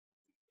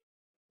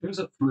Here's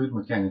a fluid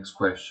mechanics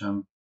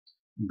question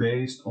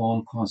based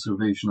on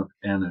conservation of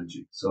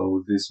energy.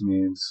 So this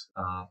means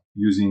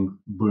using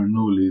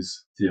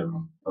Bernoulli's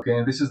theorem. Okay,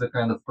 and this is the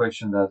kind of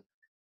question that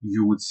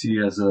you would see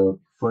as a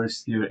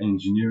first year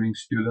engineering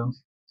student.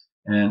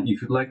 And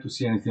if you'd like to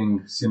see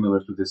anything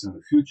similar to this in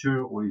the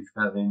future, or if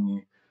you have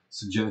any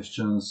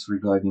suggestions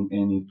regarding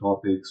any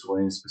topics or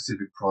any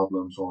specific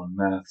problems on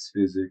maths,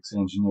 physics,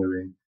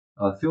 engineering,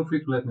 feel free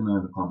to let me know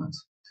in the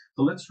comments.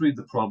 So let's read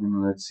the problem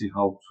and let's see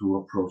how to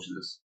approach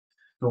this.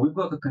 So we've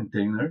got a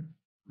container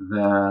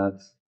that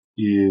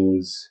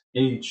is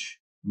h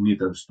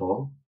meters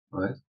tall,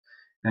 right?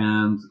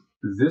 And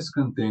this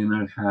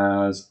container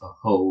has a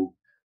hole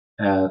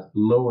at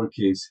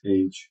lowercase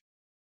h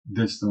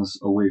distance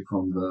away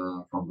from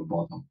the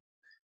bottom.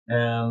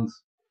 And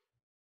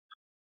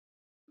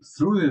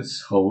through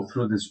this hole,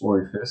 through this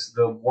orifice,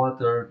 the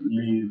water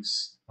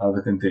leaves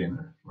the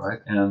container, right?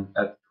 And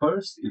at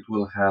first, it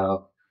will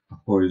have a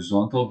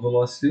horizontal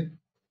velocity,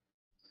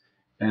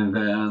 and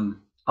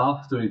then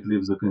after it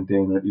leaves the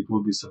container, it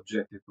will be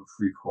subjected to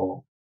free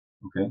fall.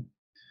 Okay.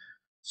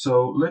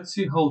 So let's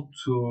see how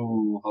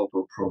to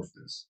approach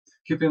this.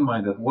 Keep in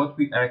mind that what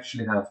we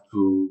actually have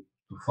to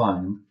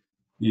find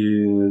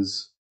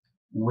is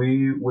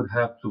we would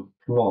have to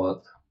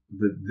plot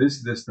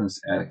this distance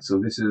x.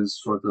 So this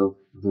is sort of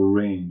the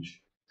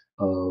range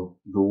of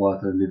the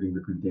water leaving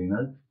the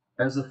container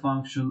as a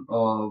function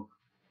of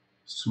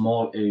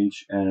small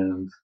h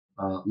and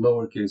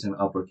lowercase and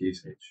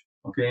uppercase h.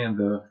 Okay, and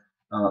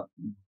uh,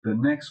 the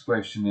next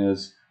question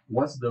is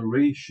what's the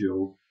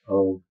ratio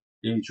of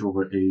h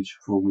over h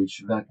for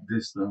which that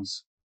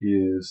distance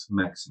is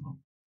maximum.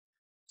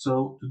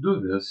 So to do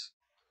this,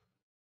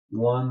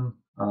 one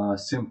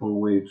simple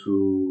way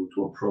to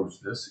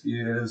approach this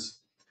is,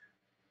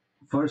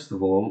 first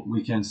of all,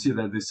 we can see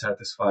that this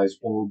satisfies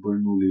all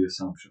Bernoulli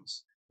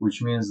assumptions,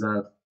 which means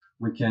that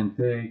we can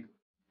take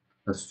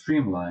a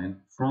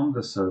streamline from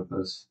the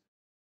surface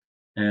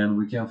and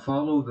we can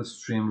follow the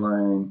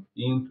streamline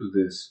into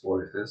this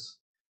orifice,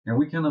 and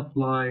we can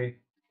apply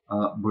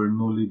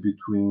Bernoulli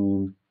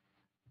between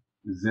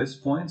this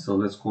point. So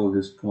let's call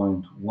this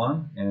point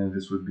 1, and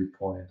this would be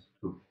point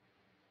 2.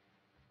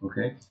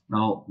 Okay,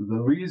 now the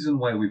reason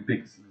why we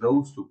picked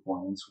those 2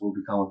 points will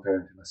become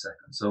apparent in a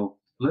second. So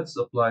let's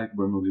apply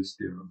Bernoulli's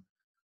theorem.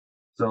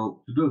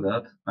 So to do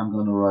that, I'm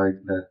going to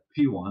write that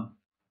P1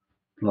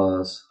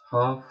 plus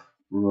half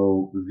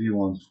rho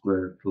V1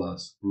 squared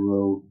plus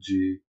rho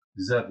G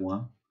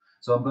Z1.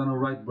 So I'm going to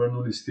write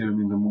Bernoulli's theorem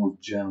in the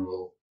most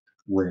general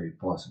way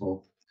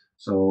possible.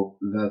 So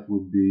that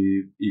would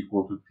be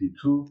equal to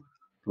P2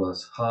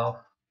 plus half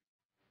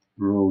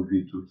rho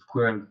V2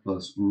 squared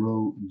plus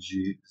rho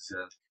G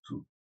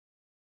Z2.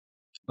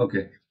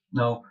 Okay,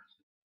 now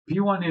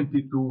P1 and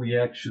P2, we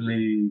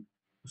actually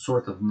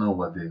sort of know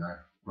what they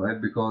are,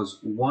 right? Because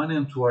 1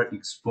 and 2 are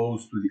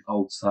exposed to the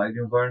outside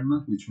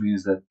environment, which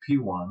means that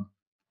P1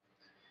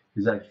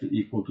 is actually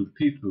equal to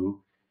P2,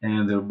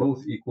 and they're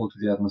both equal to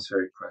the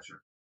atmospheric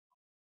pressure.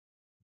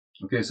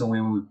 Okay, so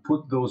when we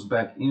put those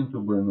back into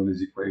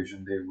Bernoulli's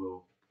equation, they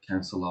will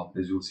cancel out,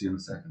 as you'll see in a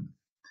second.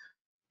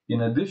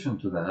 In addition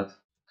to that,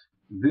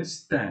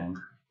 this tank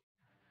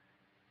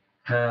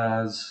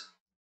has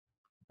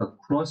a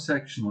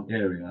cross-sectional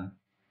area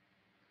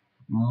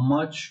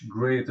much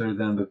greater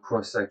than the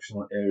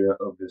cross-sectional area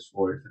of this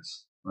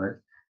orifice, right?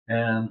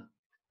 And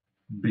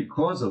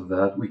because of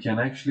that, we can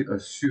actually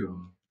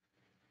assume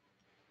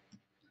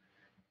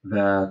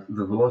that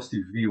the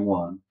velocity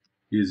v1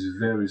 is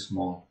very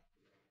small,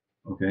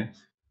 okay?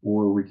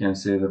 Or we can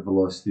say that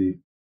velocity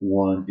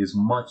 1 is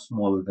much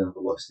smaller than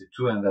velocity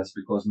 2, and that's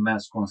because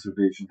mass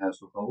conservation has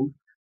to hold,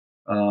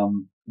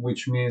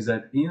 which means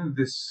that in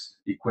this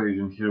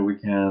equation here, we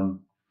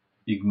can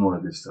ignore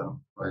this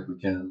term, right? We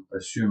can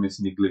assume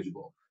it's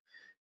negligible.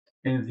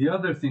 And the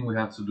other thing we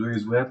have to do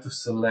is we have to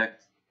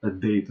select a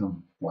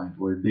datum point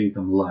or a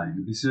datum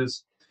line. This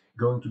is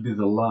going to be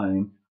the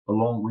line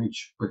along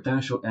which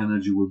potential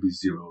energy will be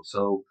zero.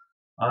 So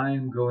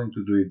I'm going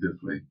to do it this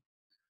way.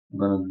 I'm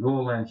going to draw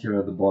a line here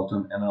at the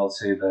bottom, and I'll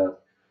say that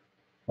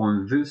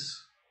on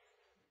this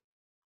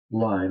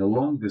line,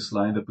 along this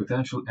line, the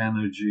potential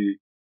energy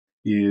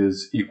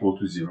is equal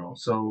to zero.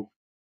 So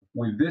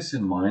with this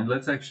in mind,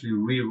 let's actually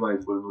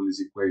rewrite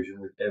Bernoulli's equation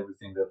with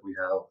everything that we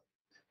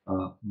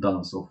have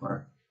done so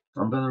far.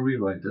 So I'm going to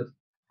rewrite it,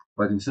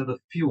 but instead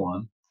of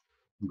P1,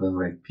 I'm going to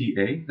write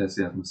PA, that's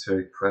the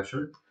atmospheric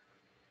pressure.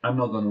 I'm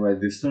not going to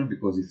write this term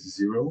because it's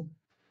zero.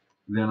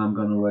 Then I'm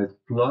going to write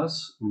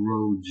plus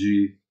rho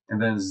G,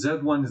 and then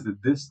Z1 is the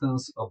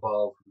distance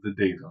above the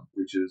datum,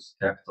 which is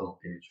capital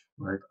H,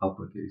 right?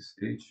 Uppercase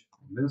H,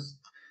 this.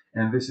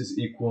 And this is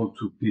equal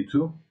to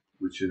P2,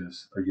 which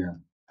is,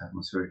 again,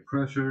 atmospheric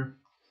pressure,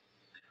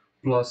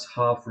 plus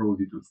half rho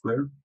V2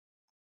 squared.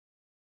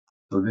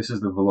 So this is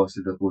the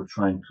velocity that we're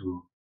trying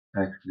to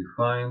actually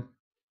find,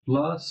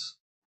 plus,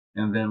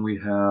 and then we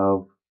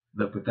have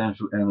the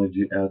potential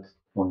energy at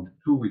point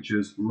 2, which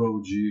is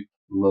rho G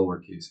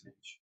lowercase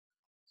h.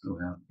 So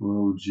we have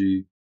rho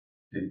G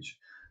h.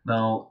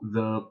 Now,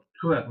 the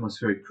two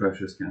atmospheric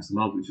pressures cancel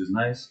out, which is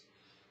nice.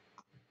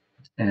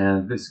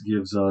 And this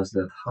gives us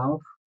that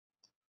half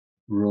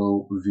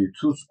rho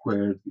v2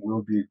 squared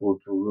will be equal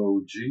to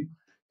rho g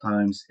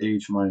times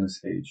h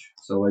minus h.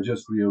 So I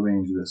just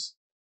rearrange this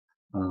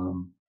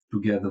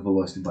to get the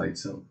velocity by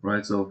itself,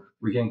 right? So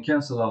we can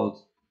cancel out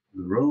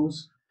the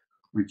rho's,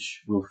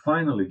 which will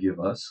finally give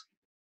us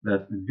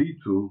that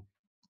v2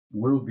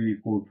 will be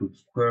equal to the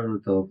square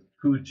root of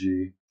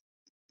 2g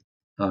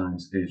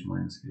times h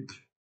minus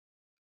h.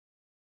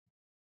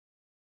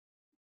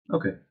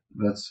 Okay,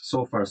 that's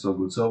so far so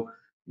good. So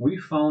we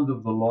found the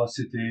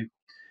velocity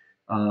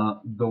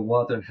the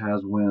water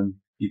has when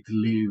it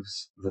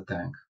leaves the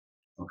tank.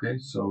 Okay,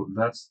 so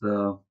that's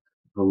the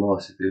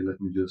velocity. Let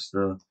me just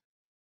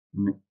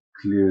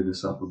clear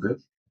this up a bit.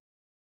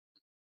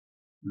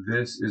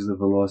 This is the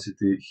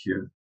velocity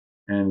here,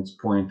 and it's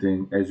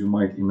pointing, as you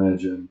might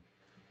imagine,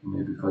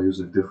 maybe if I use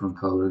a different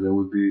color, that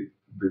would be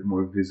a bit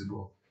more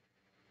visible.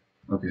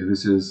 Okay,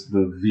 this is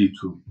the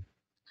V2.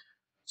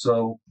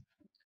 So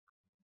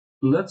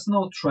let's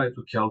now try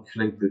to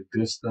calculate the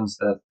distance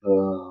that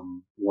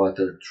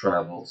water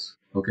travels.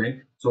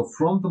 Okay, so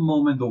from the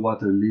moment the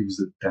water leaves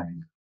the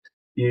tank,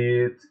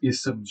 it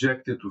is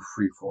subjected to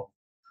free fall.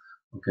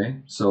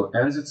 Okay, so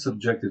as it's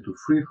subjected to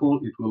free fall,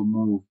 it will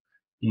move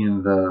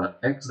in the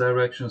x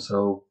direction.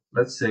 So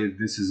let's say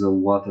this is a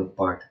water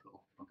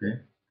particle,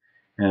 okay,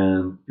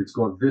 and it's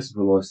got this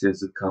velocity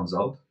as it comes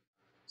out.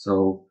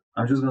 So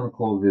I'm just going to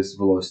call this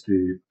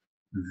velocity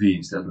v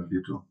instead of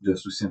v2,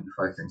 just to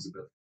simplify things a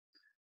bit.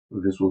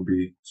 So this will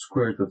be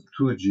square root of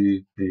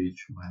 2g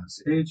h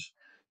minus h.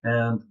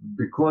 And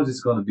because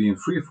it's going to be in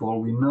free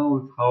fall, we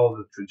know how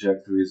the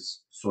trajectory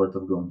is sort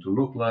of going to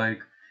look like.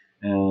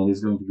 And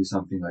it's going to be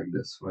something like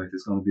this, right?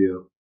 It's going to be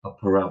a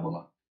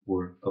parabola,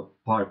 or a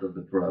part of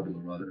the parabola,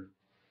 rather.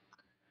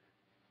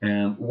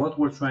 And what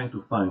we're trying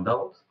to find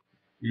out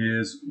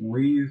is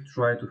we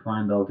try to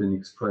find out an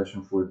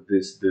expression for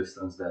this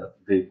distance that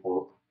they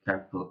call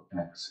capital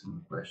X in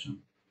the question.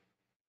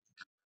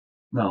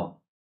 Now,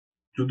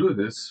 to do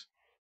this,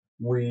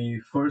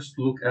 we first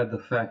look at the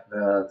fact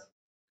that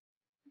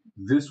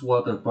this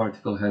water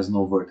particle has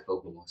no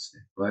vertical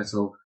velocity, right?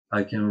 So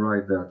I can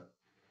write that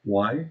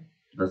y,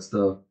 that's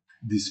the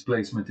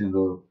displacement in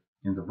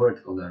the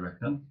vertical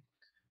direction.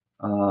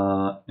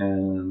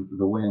 And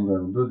the way I'm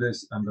going to do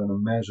this, I'm going to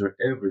measure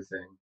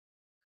everything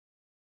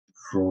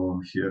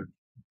from here.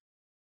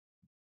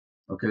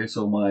 Okay,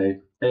 so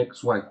my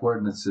xy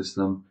coordinate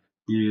system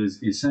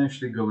is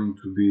essentially going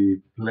to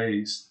be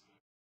placed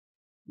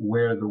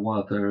where the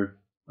water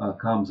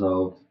comes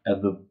out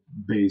at the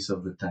base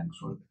of the tank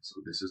sort of.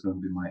 So this is going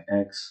to be my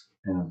x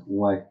and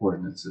y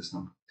coordinate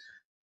system,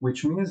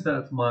 which means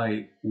that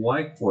my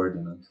y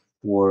coordinate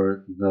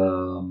for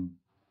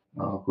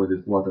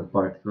this water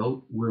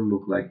particle will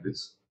look like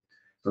this.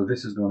 So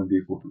this is going to be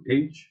equal to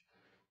h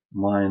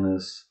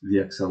minus the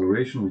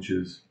acceleration, which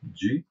is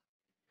g,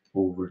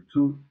 over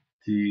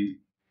 2t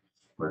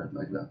squared,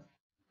 like that.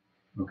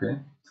 Okay,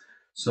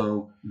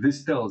 so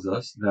this tells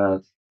us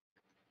that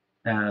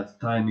at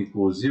time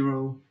equals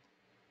 0,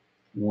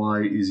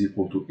 y is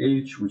equal to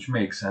h, which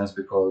makes sense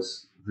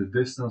because the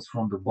distance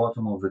from the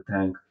bottom of the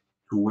tank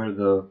to where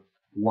the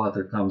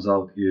water comes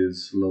out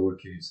is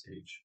lowercase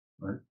h,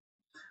 right?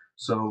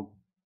 So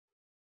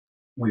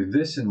with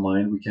this in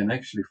mind, we can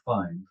actually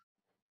find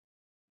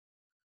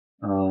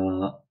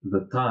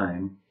the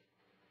time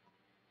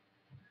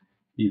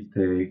it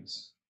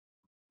takes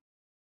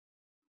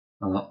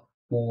uh,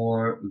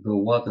 for the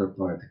water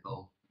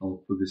particle.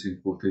 I'll put this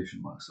in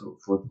quotation marks. So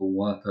for the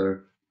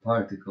water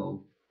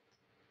particle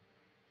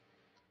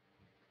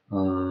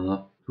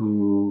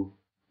to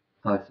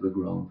touch the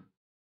ground.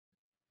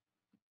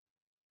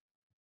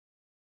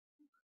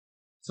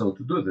 So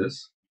to do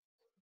this,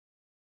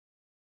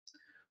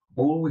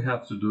 all we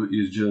have to do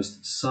is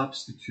just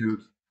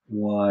substitute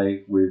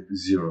y with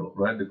 0,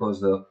 right? Because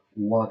the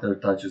water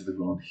touches the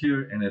ground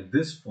here, and at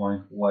this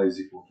point, y is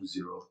equal to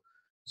 0.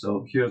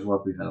 So here's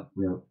what we have.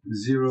 We have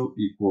 0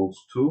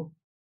 equals to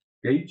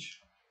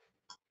h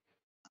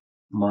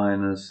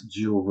minus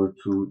g over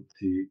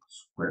 2t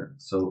squared.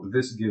 So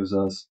this gives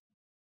us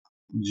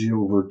g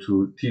over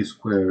 2t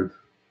squared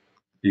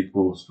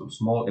equals to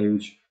small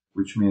h,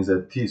 which means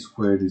that t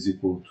squared is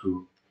equal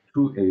to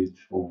 2h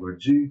over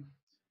g.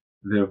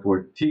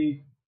 Therefore,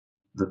 t,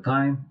 the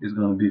time, is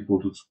going to be equal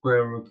to the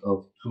square root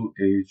of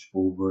 2h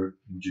over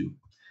g,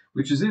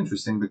 which is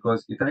interesting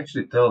because it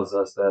actually tells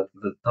us that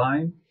the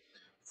time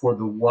for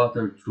the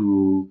water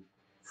to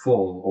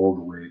fall all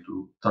the way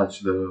to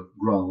touch the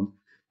ground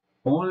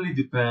only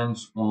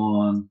depends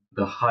on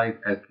the height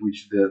at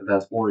which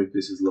that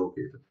orifice is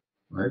located,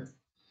 right?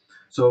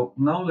 So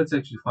now let's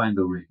actually find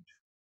the range.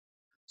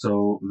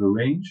 So the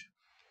range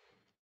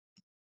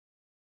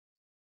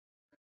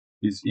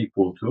is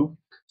equal to,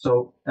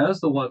 so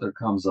as the water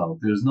comes out,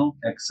 there's no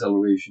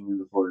acceleration in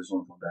the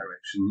horizontal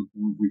direction,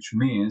 which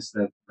means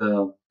that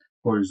the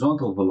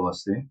horizontal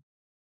velocity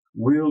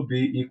will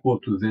be equal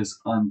to this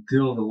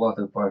until the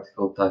water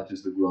particle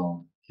touches the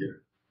ground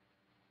here.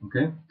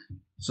 Okay,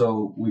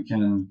 So we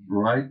can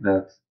write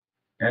that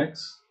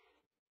x,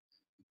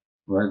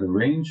 right, the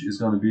range is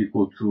going to be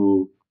equal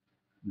to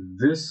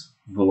this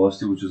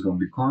velocity, which is going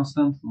to be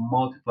constant,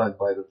 multiplied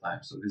by the time.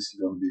 So this is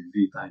going to be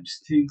v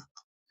times t,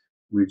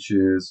 which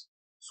is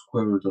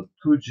square root of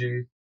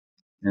 2g,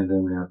 and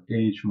then we have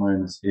h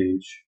minus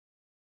h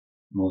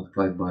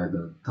multiplied by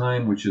the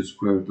time, which is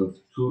square root of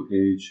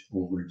 2h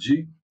over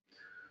g.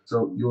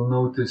 So you'll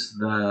notice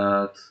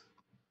that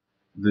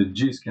the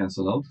g's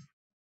cancel out.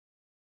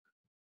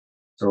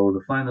 So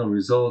the final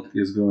result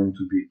is going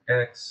to be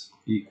x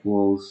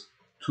equals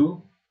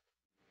 2,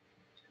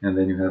 and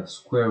then you have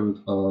square root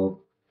of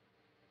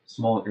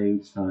small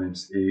h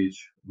times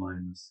h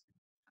minus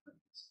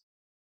x.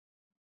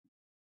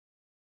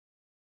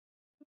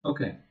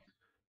 Okay,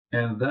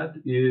 and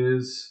that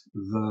is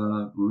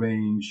the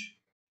range,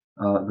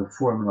 the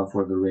formula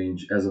for the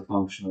range as a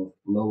function of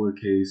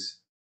lowercase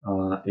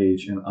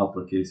h and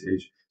uppercase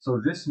h. So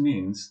this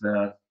means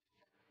that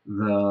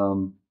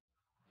the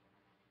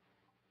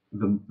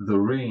the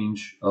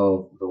range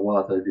of the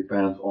water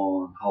depends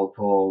on how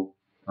tall,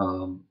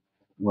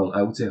 well,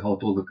 I would say how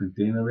tall the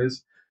container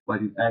is,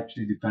 but it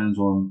actually depends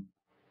on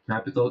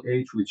capital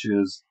H, which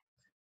is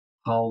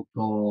how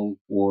tall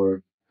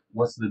or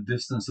what's the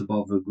distance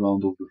above the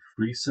ground of the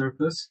free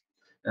surface,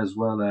 as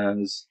well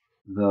as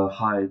the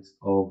height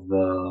of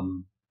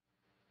the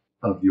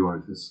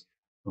orifice.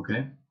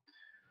 Okay,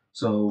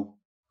 so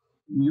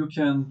you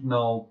can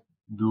now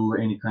do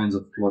any kinds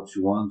of plots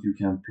you want. You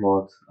can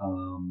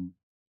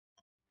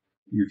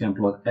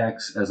plot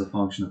x as a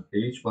function of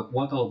h, but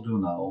what I'll do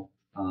now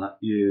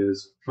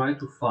is try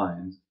to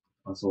find,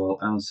 so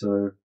I'll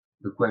answer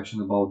the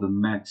question about the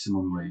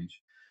maximum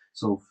range.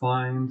 So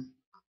find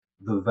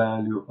the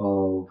value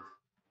of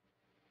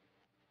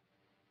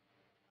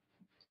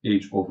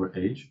h over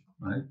h,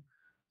 right,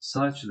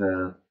 such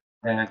that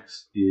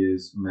x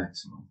is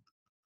maximum.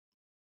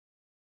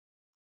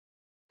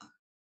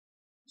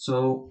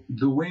 So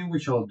the way in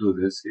which I'll do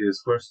this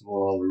is, first of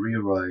all, I'll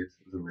rewrite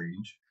the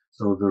range.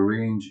 So the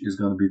range is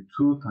going to be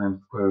 2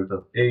 times square root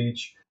of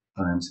h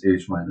times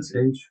h minus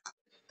h.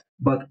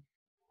 But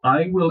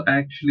I will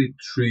actually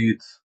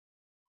treat,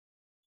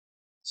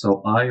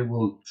 so I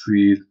will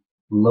treat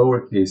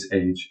lowercase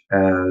h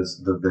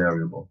as the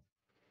variable.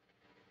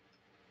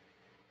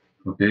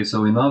 Okay,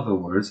 so in other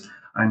words,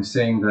 I'm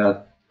saying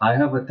that I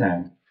have a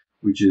tank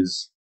which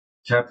is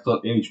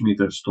capital H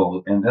meters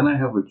tall, and then I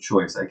have a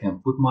choice. I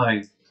can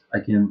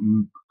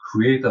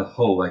create a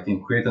hole, I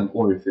can create an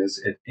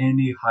orifice at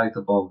any height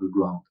above the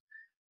ground.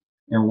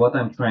 And what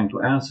I'm trying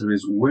to answer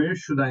is, where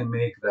should I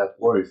make that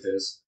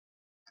orifice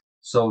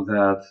so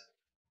that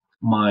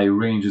my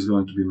range is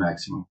going to be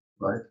maximum,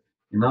 right?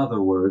 In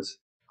other words,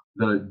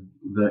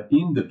 the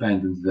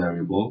independent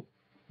variable,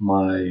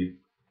 my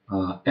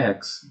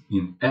x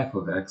in f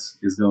of x,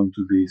 is going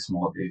to be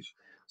small h.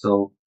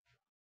 So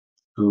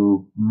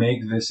to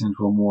make this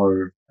into a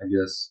more, I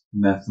guess,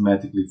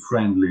 mathematically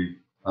friendly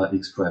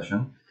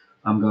expression,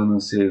 I'm going to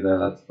say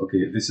that,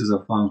 okay, this is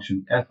a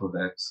function f of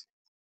x,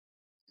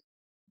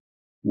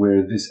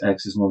 where this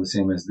x is not the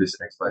same as this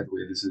x, by the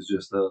way. This is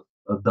just a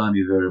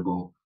dummy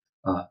variable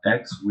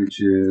x, which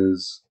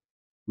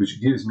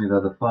gives me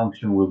that the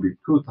function will be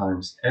 2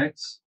 times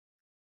x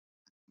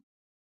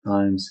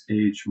times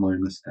h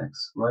minus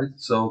x, right?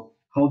 So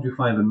how do you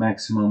find the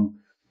maximum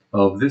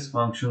of this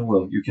function?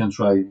 Well, you can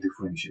try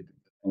differentiating,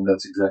 and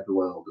that's exactly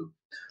what I'll do.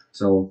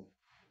 So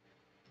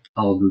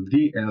I'll do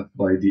df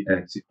by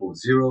dx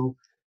equals 0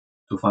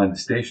 to find the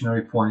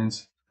stationary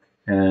points,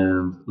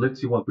 and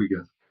let's see what we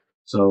get.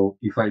 So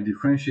if I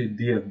differentiate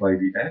df by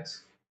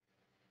dx,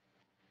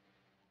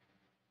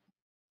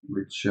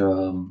 which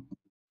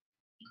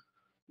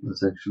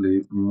let's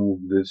actually move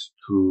this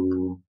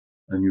to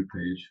a new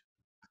page.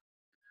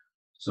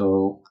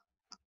 So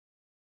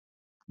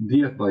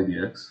df by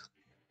dx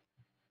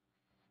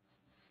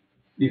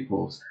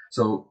equals,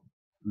 so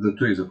the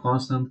 2 is a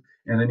constant,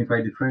 and then if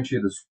I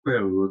differentiate the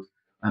square root,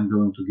 I'm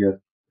going to get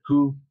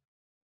 2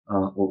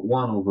 or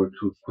 1 over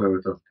 2 square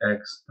root of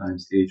x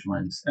times h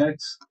minus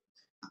x,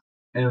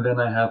 and then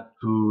I have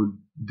to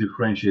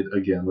differentiate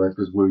again, right,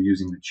 because we're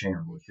using the chain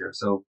rule here.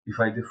 So if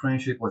I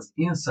differentiate what's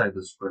inside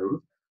the square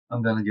root,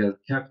 I'm going to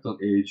get capital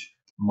H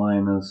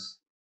minus,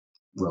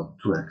 well,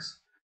 2x.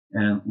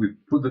 And we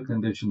put the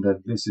condition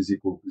that this is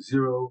equal to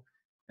 0,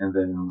 and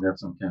then we have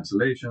some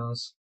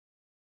cancellations.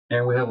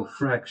 And we have a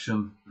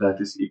fraction that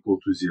is equal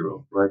to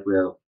 0, right? We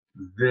have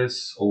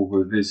this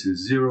over this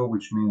is 0,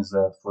 which means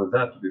that for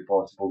that to be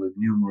possible, the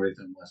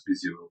numerator must be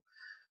 0.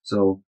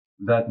 So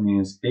that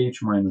means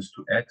h minus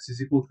 2x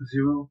is equal to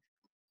 0,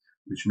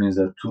 which means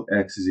that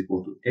 2x is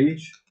equal to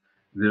h.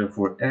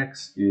 Therefore,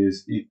 x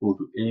is equal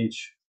to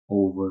h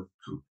over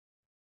 2.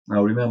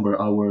 Now remember,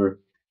 our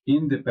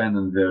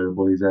independent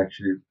variable is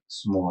actually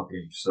small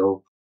h.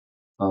 So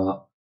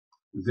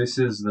this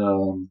is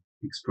the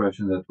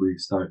expression that we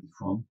started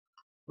from,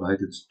 right?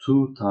 It's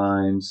 2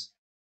 times,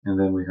 and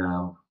then we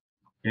have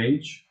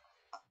h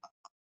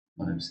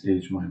times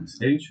h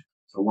minus h.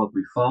 So what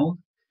we found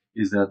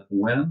is that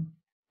when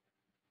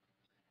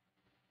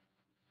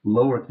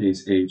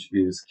lowercase h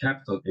is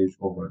capital H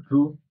over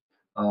 2,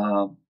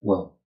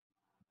 well,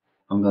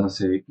 I'm going to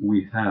say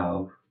we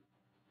have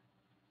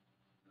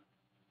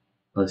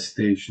a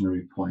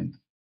stationary point.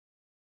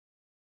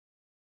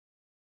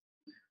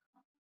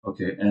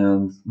 Okay,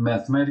 and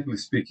mathematically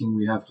speaking,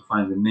 we have to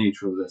find the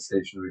nature of that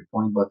stationary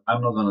point, but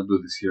I'm not going to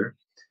do this here.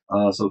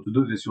 So to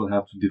do this, you'll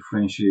have to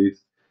differentiate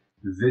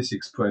this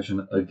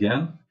expression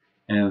again,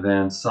 and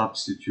then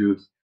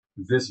substitute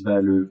this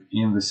value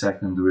in the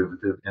second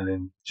derivative, and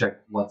then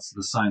check what's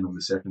the sign of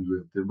the second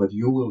derivative. But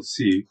you will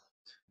see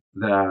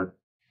that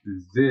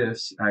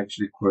this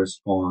actually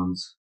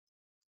corresponds,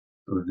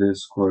 so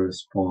this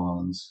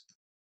corresponds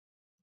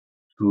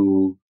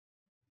to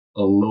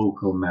a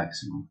local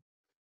maximum.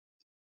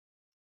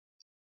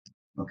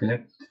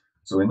 Okay,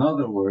 so in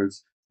other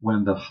words,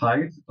 when the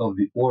height of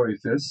the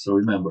orifice, so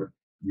remember,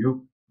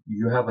 you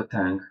have a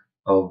tank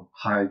of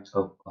height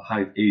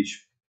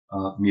h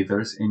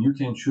meters, and you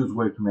can choose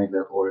where to make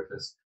that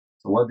orifice.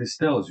 So what this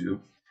tells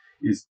you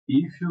is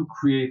if you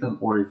create an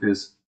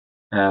orifice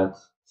at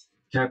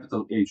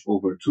capital H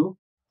over 2,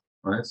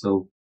 right?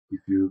 So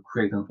if you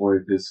create an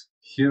orifice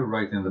here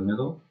right in the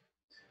middle,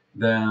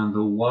 then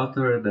the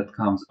water that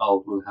comes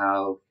out will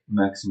have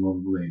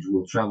maximum range,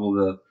 will travel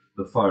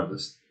the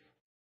farthest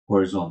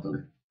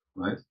horizontally,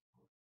 right?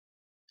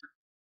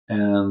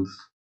 And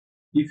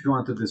if you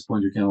want at this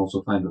point, you can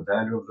also find the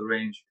value of the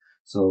range.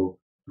 So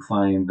to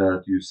find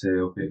that, you say,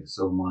 okay,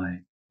 so my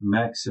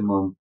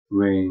maximum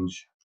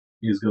range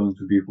is going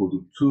to be equal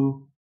to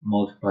 2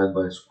 multiplied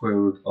by square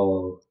root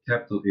of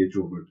capital H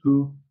over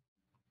 2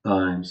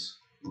 times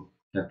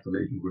capital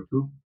H over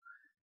 2.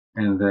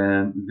 And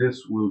then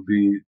this will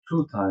be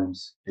 2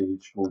 times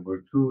H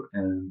over 2,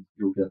 and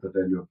you'll get the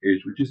value of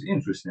H, which is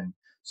interesting.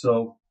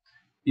 So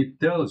it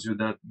tells you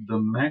that the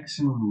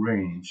maximum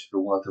range the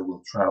water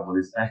will travel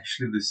is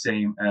actually the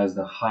same as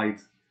the height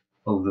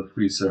of the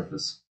free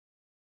surface.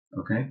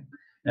 Okay,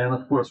 and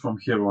of course from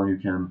here on you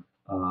can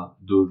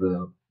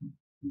do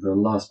the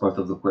last part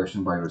of the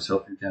question by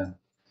yourself. You can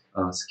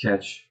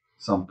sketch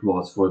some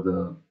plots for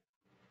the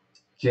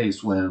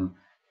case when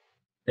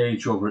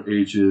h over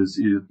h is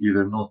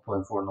either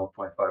 0.4,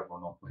 0.5,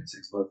 or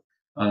 0.6. But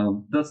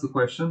that's the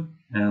question,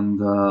 and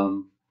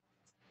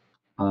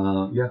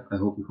yeah, I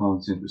hope you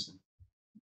found it interesting.